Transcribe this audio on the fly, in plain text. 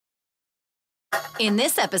In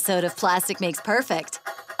this episode of Plastic Makes Perfect,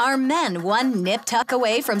 are men one nip tuck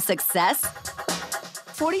away from success?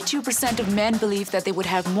 42% of men believe that they would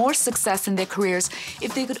have more success in their careers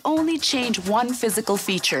if they could only change one physical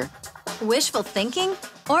feature. Wishful thinking?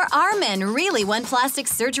 Or are men really one plastic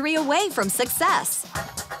surgery away from success?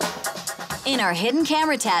 In our hidden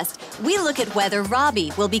camera test, we look at whether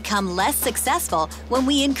Robbie will become less successful when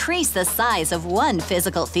we increase the size of one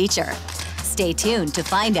physical feature. Stay tuned to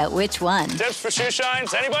find out which one. Tips for shoe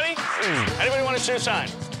shines, anybody? Anybody want a shoe shine?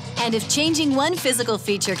 And if changing one physical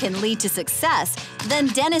feature can lead to success, then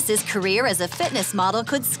Dennis's career as a fitness model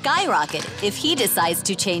could skyrocket if he decides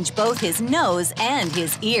to change both his nose and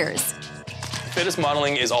his ears. Fitness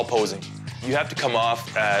modeling is all posing. You have to come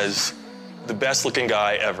off as the best looking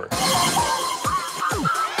guy ever.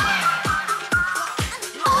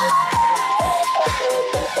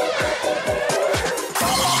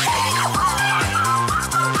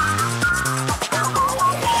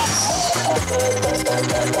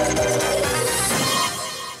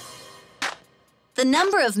 The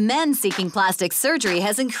number of men seeking plastic surgery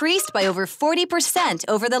has increased by over 40%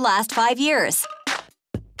 over the last 5 years.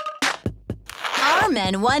 Are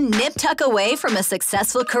men one nip tuck away from a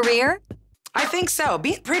successful career? I think so.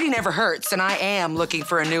 Being pretty never hurts, and I am looking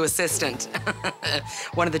for a new assistant.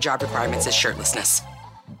 One of the job requirements is shirtlessness.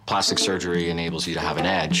 Plastic surgery enables you to have an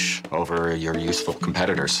edge over your youthful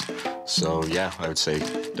competitors. So yeah, I would say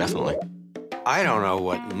definitely. I don't know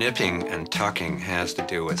what nipping and tucking has to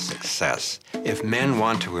do with success. If men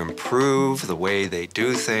want to improve the way they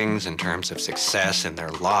do things in terms of success in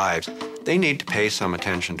their lives, they need to pay some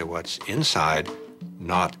attention to what's inside,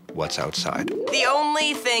 not what's outside. The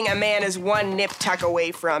only thing a man is one nip tuck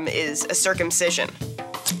away from is a circumcision.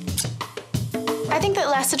 I think that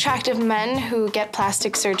less attractive men who get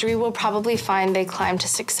plastic surgery will probably find they climb to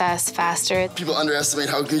success faster. People underestimate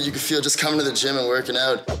how good you can feel just coming to the gym and working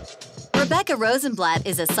out. Rebecca Rosenblatt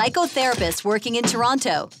is a psychotherapist working in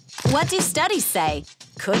Toronto. What do studies say?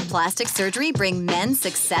 Could plastic surgery bring men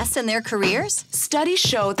success in their careers? Studies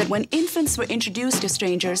show that when infants were introduced to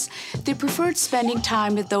strangers, they preferred spending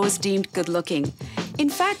time with those deemed good-looking. In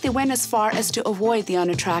fact, they went as far as to avoid the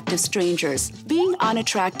unattractive strangers. Being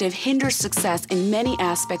unattractive hinders success in many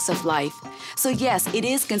aspects of life. So yes, it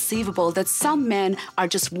is conceivable that some men are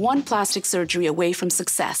just one plastic surgery away from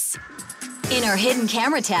success. In our hidden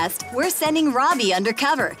camera test, we're sending Robbie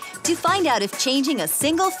undercover to find out if changing a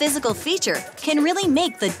single physical feature can really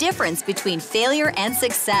make the difference between failure and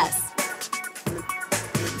success.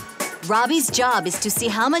 Robbie's job is to see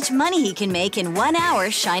how much money he can make in 1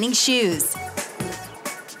 hour shining shoes.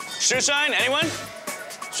 Shoe shine, anyone?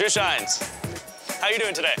 Shoe shines. How you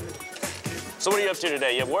doing today? So what are you up to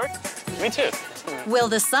today? You have work? Me too. Will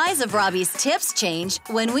the size of Robbie's tips change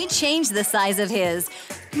when we change the size of his?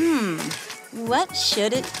 What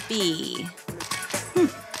should it be?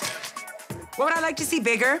 What would I like to see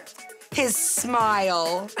bigger? His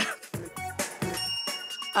smile.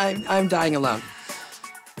 I'm dying alone.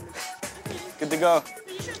 Good to go.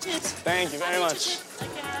 Thank you very much.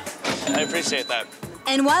 I appreciate that.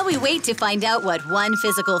 And while we wait to find out what one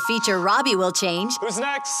physical feature Robbie will change, Who's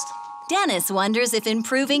next? Dennis wonders if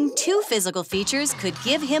improving 2 physical features could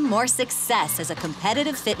give him more success as a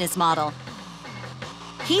competitive fitness model.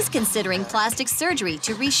 He's considering plastic surgery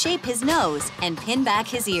to reshape his nose and pin back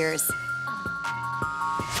his ears.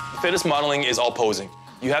 Fitness modeling is all posing.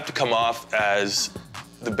 You have to come off as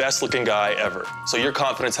the best looking guy ever. So your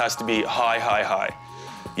confidence has to be high, high, high.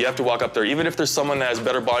 You have to walk up there. Even if there's someone that has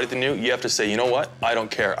better body than you have to say, you know what? I don't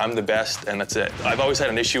care. I'm the best, and that's it. I've always had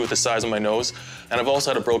an issue with the size of my nose, and I've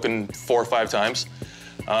also had it broken 4 or 5 times.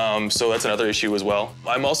 So that's another issue as well.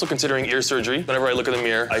 I'm also considering ear surgery. Whenever I look in the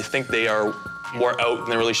mirror, I think they are more out than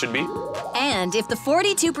they really should be. And if the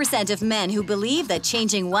 42% of men who believe that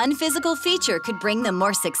changing one physical feature could bring them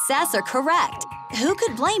more success are correct, who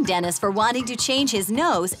could blame Dennis for wanting to change his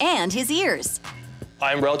nose and his ears?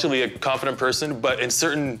 I'm relatively a confident person, but in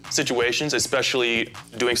certain situations, especially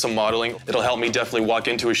doing some modeling, it'll help me definitely walk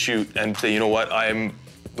into a shoot and say, you know what,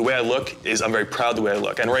 the way I look is I'm very proud of the way I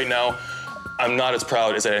look. And right now, I'm not as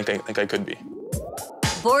proud as I think I could be.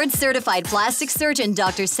 Board-certified plastic surgeon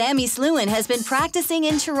Dr. Sammy Sluin has been practicing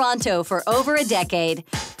in Toronto for over a decade.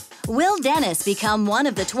 Will Dennis become one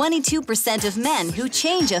of the 22% of men who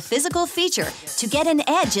change a physical feature to get an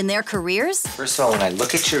edge in their careers? First of all, when I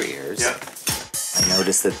look at your ears, I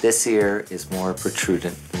notice that this ear is more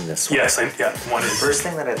protrudent than this one. Yes, one The is. first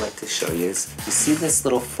thing that I'd like to show you is, you see this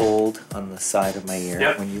little fold on the side of my ear?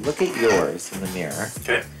 Yep. When you look at yours in the mirror,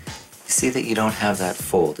 Okay. you see that you don't have that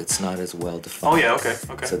fold. It's not as well defined. Oh yeah, okay.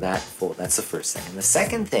 So that fold, that's the first thing. And the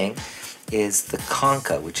second thing is the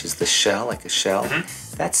concha, which is the shell, like a shell.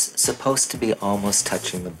 That's supposed to be almost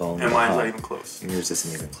touching the bone. And mine's not even close. Yours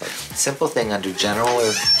isn't even close. Simple thing under general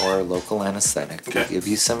or local anesthetic. Okay. We give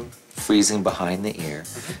you some freezing behind the ear.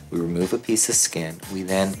 We remove a piece of skin. We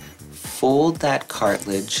then fold that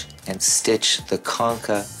cartilage and stitch the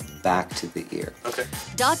concha back to the ear. Okay.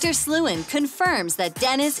 Dr. Sluin confirms that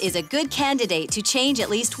Dennis is a good candidate to change at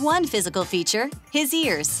least one physical feature, his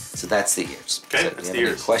ears. So that's the ears. Okay, So that's do you the have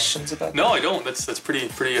ears. any questions about No, that? I don't. That's pretty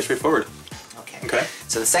straightforward. Okay.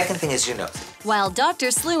 So the second thing is your nose. While Dr.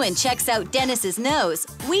 Sluin checks out Dennis's nose,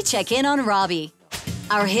 we check in on Robbie.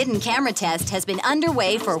 Our hidden camera test has been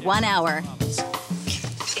underway for 1 hour. All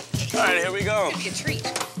right, here we go. It's gonna be a treat.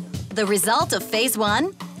 The result of phase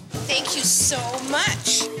 1? Thank you so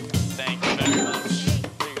much. Thank you very much.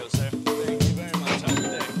 Here you go, sir. Thank you very much. Have a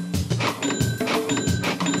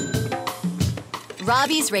good day.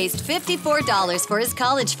 Robbie's raised $54 for his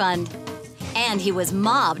college fund. And he was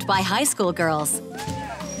mobbed by high school girls.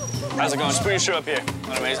 How's it going? Just put your shoe up here.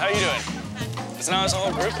 Anyways, how you doing? It's now this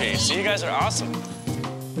whole group here. So you guys are awesome.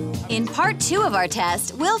 In part 2 of our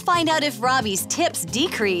test, we'll find out if Robbie's tips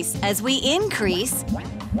decrease as we increase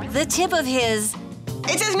the tip of his...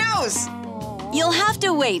 It's his nose! You'll have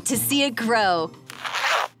to wait to see it grow.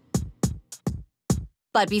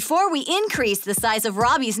 But before we increase the size of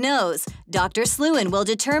Robbie's nose, Dr. Sluin will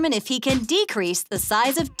determine if he can decrease the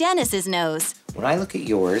size of Dennis's nose. When I look at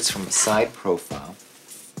yours from a side profile,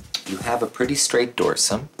 you have a pretty straight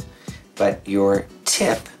dorsum, but your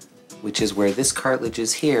tip, which is where this cartilage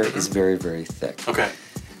is here, is very, very thick. Okay.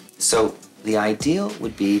 So the ideal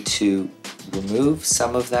would be to remove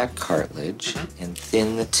some of that cartilage and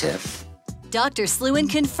thin the tip. Dr. Sluin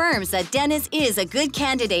confirms that Dennis is a good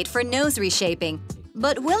candidate for nose reshaping.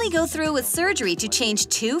 But will he go through with surgery to change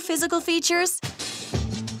 2 physical features?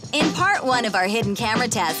 In part 1 of our hidden camera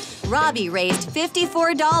test, Robbie raised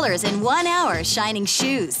 $54 in 1 hour shining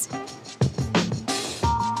shoes.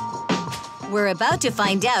 We're about to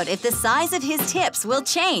find out if the size of his tips will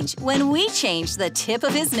change when we change the tip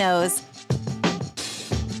of his nose.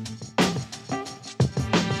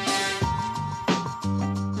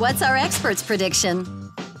 What's our expert's prediction?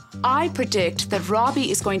 I predict that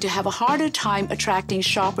Robbie is going to have a harder time attracting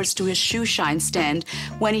shoppers to his shoe shine stand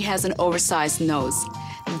when he has an oversized nose.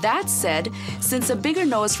 That said, since a bigger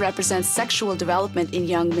nose represents sexual development in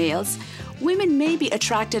young males, women may be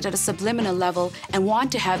attracted at a subliminal level and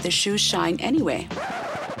want to have their shoes shine anyway.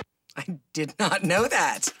 I did not know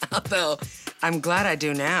that, although I'm glad I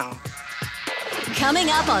do now. Coming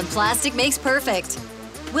up on Plastic Makes Perfect.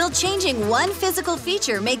 Will changing one physical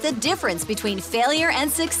feature make the difference between failure and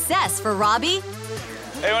success for Robbie?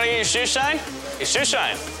 Hey, wanna get your shoe shine? Your shoe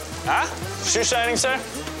shine. Huh? Shoe shining, sir?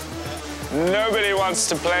 Nobody wants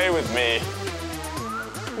to play with me.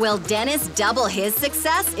 Will Dennis double his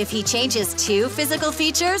success if he changes 2 physical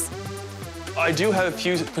features? I do have a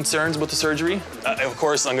few concerns about the surgery. Of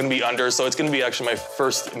course, I'm going to be under, so it's going to be actually my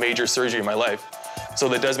first major surgery in my life. So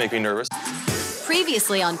that does make me nervous.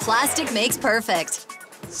 Previously on Plastic Makes Perfect.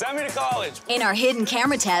 Send me to college. In our hidden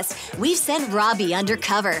camera test, we've sent Robbie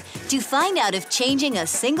undercover to find out if changing a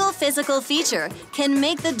single physical feature can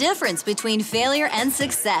make the difference between failure and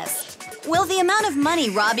success. Will the amount of money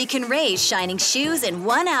Robbie can raise shining shoes in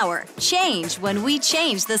 1 hour change when we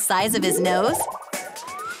change the size of his nose?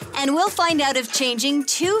 And we'll find out if changing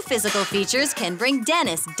 2 physical features can bring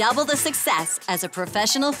Dennis double the success as a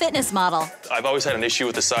professional fitness model. I've always had an issue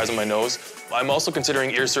with the size of my nose. I'm also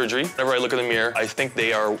considering ear surgery. Whenever I look in the mirror, I think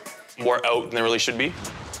they are more out than they really should be.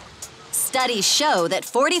 Studies show that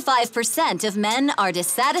 45% of men are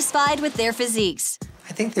dissatisfied with their physiques.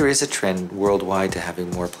 I think there is a trend worldwide to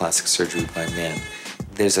having more plastic surgery by men.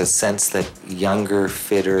 There's a sense that younger,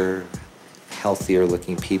 fitter, healthier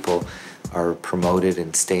looking people are promoted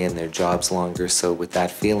and stay in their jobs longer, so with that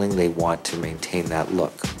feeling, they want to maintain that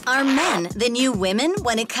look. Are men the new women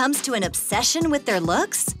when it comes to an obsession with their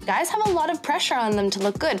looks? Guys have a lot of pressure on them to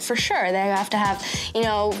look good, for sure. They have to have,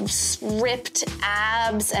 ripped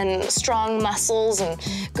abs and strong muscles and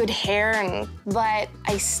good hair, but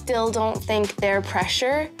I still don't think their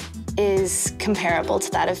pressure is comparable to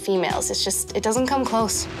that of females. It doesn't come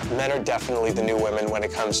close. Men are definitely the new women when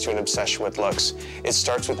it comes to an obsession with looks. It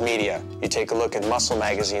starts with media. You take a look at muscle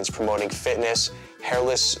magazines promoting fitness,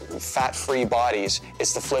 hairless, fat-free bodies.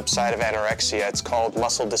 It's the flip side of anorexia. It's called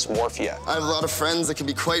muscle dysmorphia. I have a lot of friends that can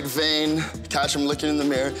be quite vain, catch them looking in the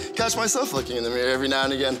mirror, catch myself looking in the mirror every now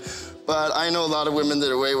and again. But I know a lot of women that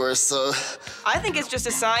are way worse, so... I think it's just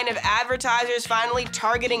a sign of advertisers finally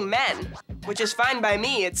targeting men. which is fine by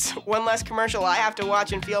me. It's one less commercial I have to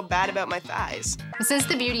watch and feel bad about my thighs. Since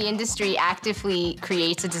the beauty industry actively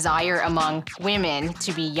creates a desire among women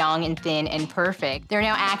to be young and thin and perfect, they're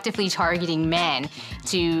now actively targeting men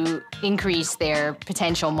to increase their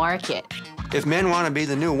potential market. If men want to be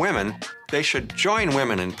the new women, they should join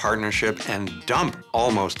women in partnership and dump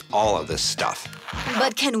almost all of this stuff.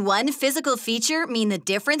 But can one physical feature mean the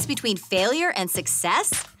difference between failure and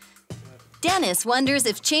success? Dennis wonders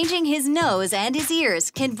if changing his nose and his ears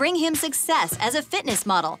can bring him success as a fitness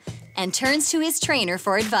model and turns to his trainer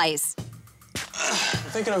for advice.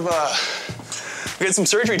 I'm thinking of getting some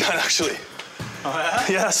surgery done, actually. Oh,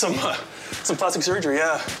 yeah? Yeah, some plastic surgery,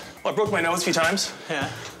 yeah. Well, I broke my nose a few times. Yeah.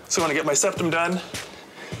 So I want to get my septum done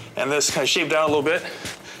and this kind of shaved down a little bit.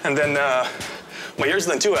 And then my ears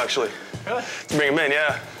done too, actually. Really? To bring them in,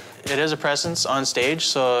 yeah. It is a presence on stage,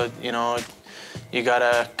 so, you know, you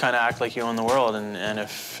gotta kind of act like you own the world. And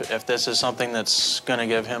if this is something that's gonna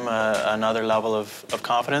give him another level of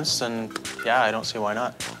confidence, then yeah, I don't see why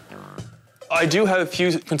not. I do have a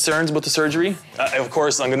few concerns about the surgery. Of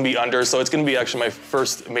course, I'm gonna be under, so it's gonna be actually my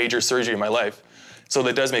first major surgery in my life. So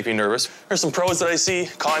that does make me nervous. There's some pros that I see,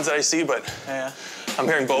 cons that I see, but yeah. I'm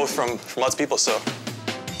hearing both from lots of people, so.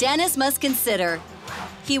 Dennis must consider.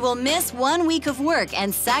 He will miss 1 week of work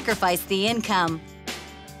and sacrifice the income.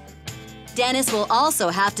 Dennis will also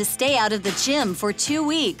have to stay out of the gym for 2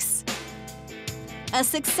 weeks. A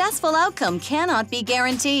successful outcome cannot be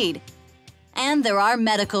guaranteed. And there are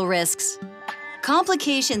medical risks.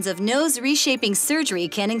 Complications of nose reshaping surgery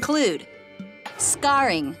can include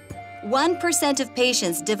scarring. 1% of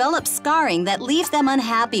patients develop scarring that leaves them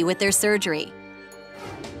unhappy with their surgery.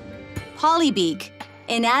 Polybeak.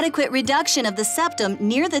 Inadequate reduction of the septum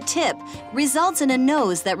near the tip results in a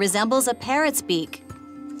nose that resembles a parrot's beak.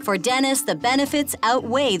 For Dennis, the benefits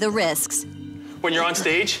outweigh the risks. When you're on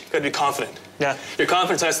stage, you gotta be confident. Yeah. Your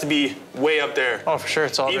confidence has to be way up there. Oh, for sure,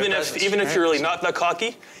 it's all Even if you're really not that cocky,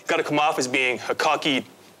 you gotta come off as being a cocky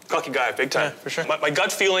guy, big time. Yeah, for sure. My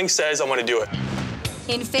gut feeling says I wanna do it.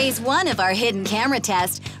 In phase 1 of our hidden camera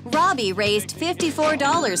test, Robbie raised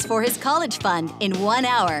 $54 for his college fund in 1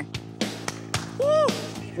 hour. Woo!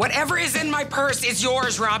 Whatever is in my purse is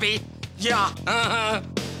yours, Robbie. Yeah,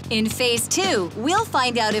 In phase 2, we'll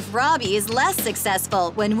find out if Robbie is less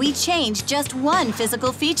successful when we change just one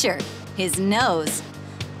physical feature, his nose.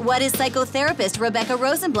 What is psychotherapist Rebecca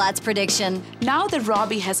Rosenblatt's prediction? Now that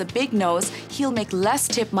Robbie has a big nose, he'll make less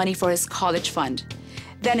tip money for his college fund.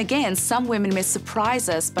 Then again, some women may surprise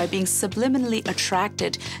us by being subliminally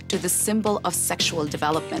attracted to the symbol of sexual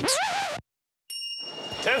development.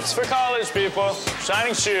 Tips for college people.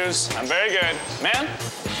 Shining shoes. I'm very good. Man,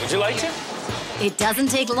 would you like to? It doesn't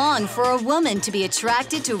take long for a woman to be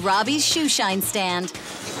attracted to Robbie's shoe shine stand.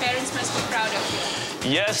 Your parents must be proud of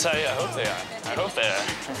you. Yes, I hope they are. I hope they are.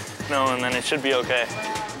 No, and then it should be okay.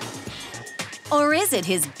 Or is it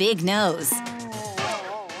his big nose?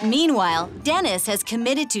 Meanwhile, Dennis has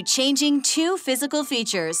committed to changing 2 physical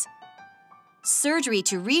features. Surgery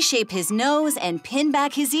to reshape his nose and pin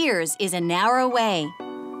back his ears is an hour away.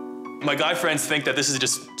 My guy friends think that this is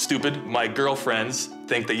just stupid. My girlfriends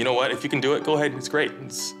think that, you know what, if you can do it, go ahead, it's great.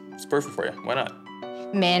 It's perfect for you, why not?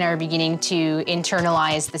 Men are beginning to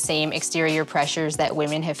internalize the same exterior pressures that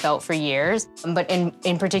women have felt for years. But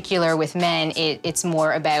in particular with men, it's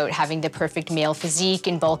more about having the perfect male physique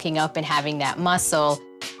and bulking up and having that muscle.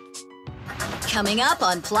 Coming up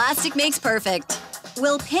on Plastic Makes Perfect.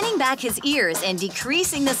 Will pinning back his ears and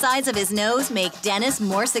decreasing the size of his nose make Dennis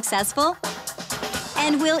more successful?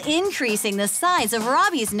 And will increasing the size of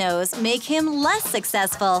Robbie's nose make him less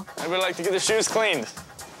successful? I would like to get the shoes cleaned.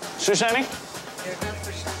 Shoe shining?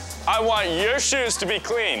 I want your shoes to be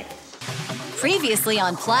clean. Previously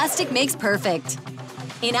on Plastic Makes Perfect.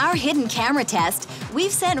 In our hidden camera test,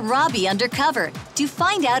 we've sent Robbie undercover to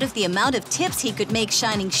find out if the amount of tips he could make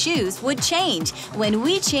shining shoes would change when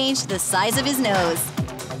we changed the size of his nose.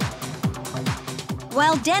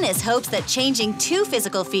 While Dennis hopes that changing 2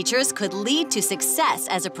 physical features could lead to success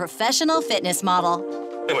as a professional fitness model.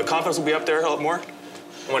 And my confidence will be up there a lot more.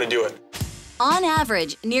 I want to do it. On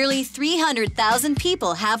average, nearly 300,000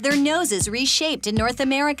 people have their noses reshaped in North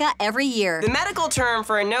America every year. The medical term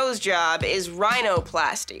for a nose job is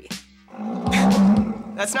rhinoplasty.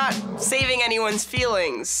 That's not saving anyone's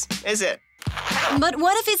feelings, is it? But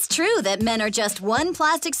what if it's true that men are just one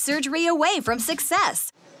plastic surgery away from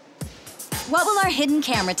success? What will our hidden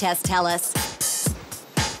camera test tell us?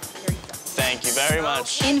 Thank you very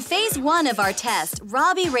much. In phase 1 of our test,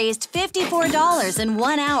 Robbie raised $54 in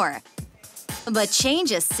 1 hour. But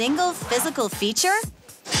change a single physical feature?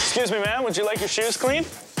 Excuse me, ma'am, would you like your shoes clean?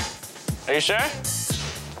 Are you sure?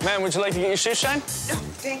 Ma'am, would you like to get your shoes shined? No,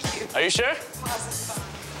 thank you. Are you sure?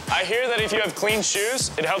 I hear that if you have clean shoes,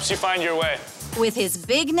 it helps you find your way. With his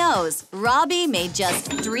big nose, Robbie made just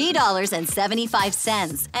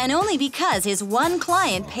 $3.75, and only because his one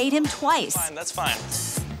client paid him twice. Fine, that's fine.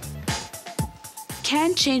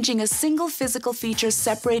 Can changing a single physical feature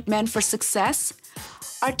separate men for success?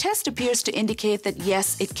 Our test appears to indicate that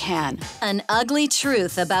yes, it can. An ugly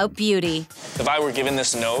truth about beauty. If I were given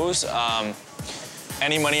this nose,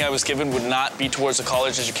 any money I was given would not be towards a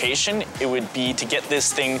college education. It would be to get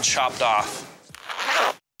this thing chopped off.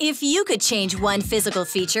 If you could change one physical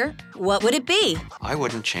feature, what would it be? I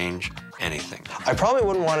wouldn't change anything. I probably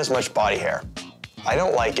wouldn't want as much body hair. I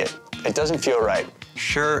don't like it. It doesn't feel right.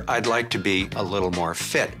 Sure, I'd like to be a little more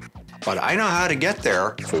fit, but I know how to get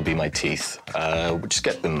there. It would be my teeth. Just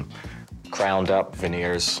get them crowned up,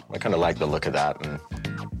 veneers. I kind of like the look of that, and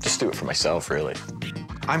just do it for myself, really.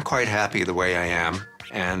 I'm quite happy the way I am,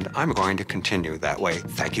 and I'm going to continue that way.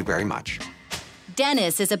 Thank you very much.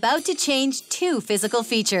 Dennis is about to change 2 physical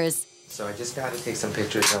features. So I just got to take some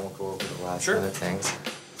pictures and we'll go over the last other things.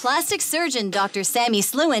 Plastic surgeon Dr. Sammy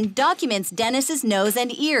Slewin documents Dennis's nose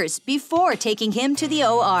and ears before taking him to the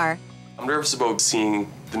OR. I'm nervous about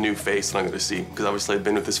seeing the new face that I'm going to see, because obviously I've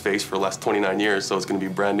been with this face for the last 29 years, so it's going to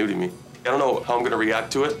be brand new to me. I don't know how I'm going to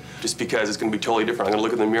react to it, just because it's going to be totally different. I'm going to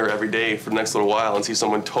look in the mirror every day for the next little while and see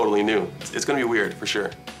someone totally new. It's going to be weird, for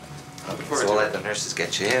sure. So we'll let the nurses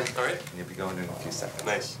get you in. All right. And you'll be going in a few seconds.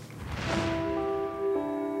 Nice.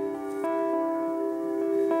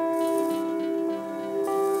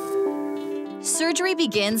 Surgery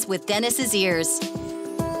begins with Dennis's ears.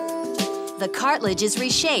 The cartilage is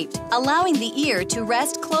reshaped, allowing the ear to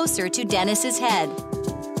rest closer to Dennis's head.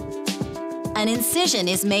 An incision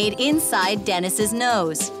is made inside Dennis's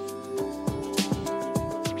nose.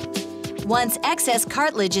 Once excess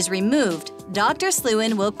cartilage is removed, Dr.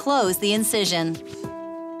 Slewin will close the incision.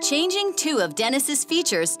 Changing 2 of Dennis's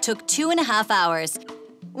features took 2.5 hours.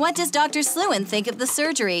 What does Dr. Slewin think of the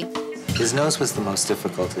surgery? His nose was the most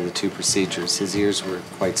difficult of the 2 procedures. His ears were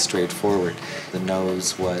quite straightforward. The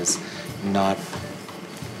nose was not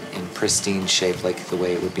in pristine shape like the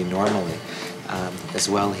way it would be normally. As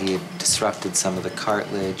well, he had disrupted some of the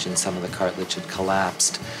cartilage, and some of the cartilage had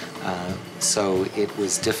collapsed. So it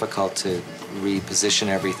was difficult to reposition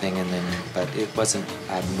everything, but it wasn't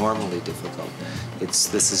abnormally difficult.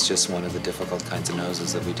 This is just one of the difficult kinds of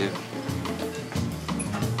noses that we do.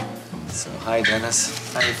 So, hi, Dennis.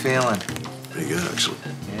 How you feeling? Pretty good, actually.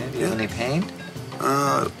 Yeah, do you have any pain?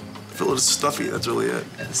 I feel a little stuffy, that's really it.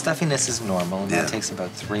 Yeah, the stuffiness is normal, and that takes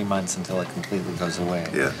about 3 months until it completely goes away.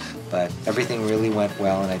 Yeah. But everything really went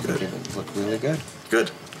well, and I think it looked really good.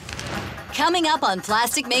 Good. Coming up on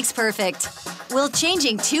Plastic Makes Perfect. Will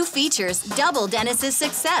changing 2 features double Dennis's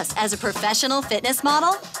success as a professional fitness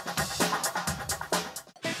model?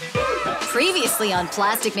 Previously on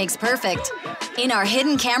Plastic Makes Perfect. In our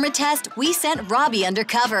hidden camera test, we sent Robbie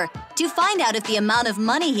undercover to find out if the amount of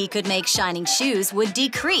money he could make shining shoes would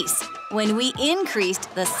decrease when we increased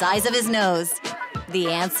the size of his nose. The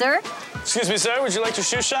answer? Excuse me, sir, would you like your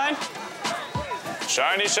shoes shine?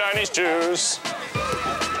 Shiny, shiny shoes.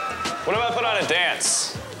 What if I put on a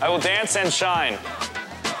dance? I will dance and shine.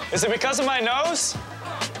 Is it because of my nose?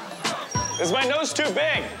 Is my nose too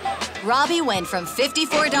big? Robbie went from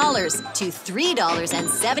 $54 to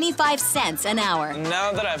 $3.75 an hour.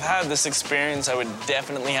 Now that I've had this experience, I would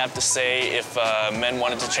definitely have to say if men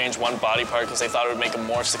wanted to change one body part because they thought it would make them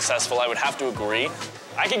more successful, I would have to agree.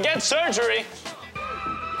 I could get surgery.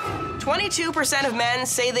 22% of men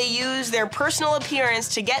say they use their personal appearance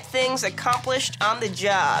to get things accomplished on the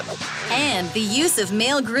job. And the use of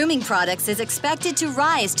male grooming products is expected to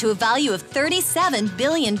rise to a value of $37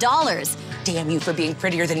 billion. Damn you for being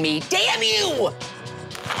prettier than me. Damn you!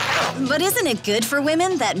 But isn't it good for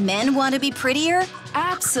women that men want to be prettier?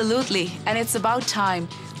 Absolutely, and it's about time.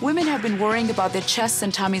 Women have been worrying about their chests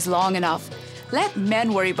and tummies long enough. Let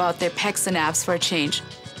men worry about their pecs and abs for a change.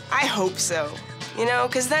 I hope so. You know,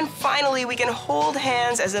 because then finally we can hold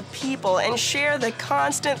hands as a people and share the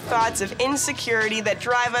constant thoughts of insecurity that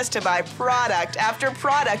drive us to buy product after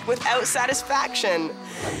product without satisfaction.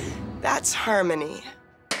 That's harmony.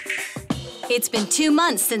 It's been 2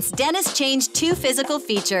 months since Dennis changed 2 physical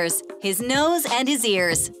features, his nose and his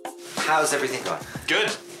ears. How's everything going?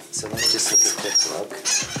 Good. So let me just take a quick look.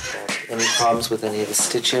 Any problems with any of the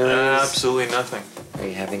stitch areas? Absolutely nothing. Are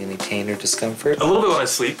you having any pain or discomfort? A little bit when I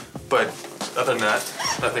sleep, but other than that,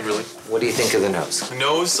 nothing really. What do you think of the nose? The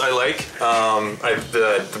nose, I like.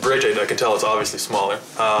 The bridge, I can tell it's obviously smaller.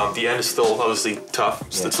 The end is still obviously tough.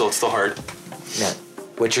 Yeah. It's still hard. Now,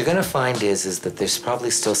 What you're gonna find is that there's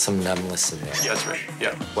probably still some numbness in there. Yeah, that's right.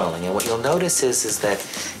 Yeah. Swelling, and what you'll notice is that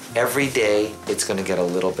every day it's gonna get a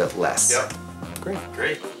little bit less. Yep. Great.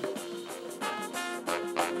 Great.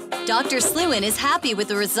 Dr. Slewin is happy with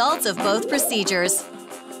the results of both procedures.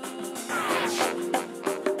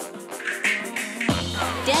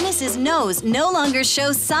 Dennis's nose no longer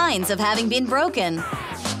shows signs of having been broken.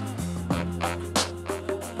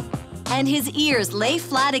 And his ears lay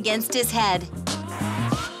flat against his head.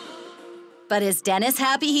 But is Dennis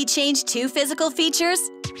happy he changed 2 physical features?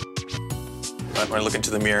 When I look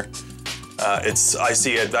into the mirror, I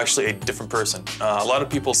see actually a different person. A lot of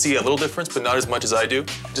people see a little difference, but not as much as I do.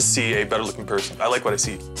 Just see a better looking person. I like what I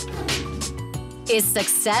see. Is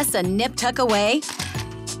success a nip tuck away?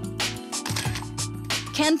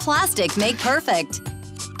 Can plastic make perfect?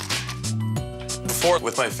 Before,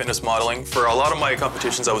 with my fitness modeling, for a lot of my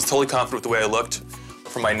competitions, I was totally confident with the way I looked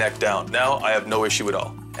from my neck down. Now, I have no issue at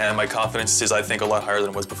all. And my confidence is, I think, a lot higher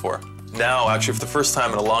than it was before. Now, actually, for the first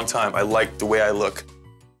time in a long time, I like the way I look.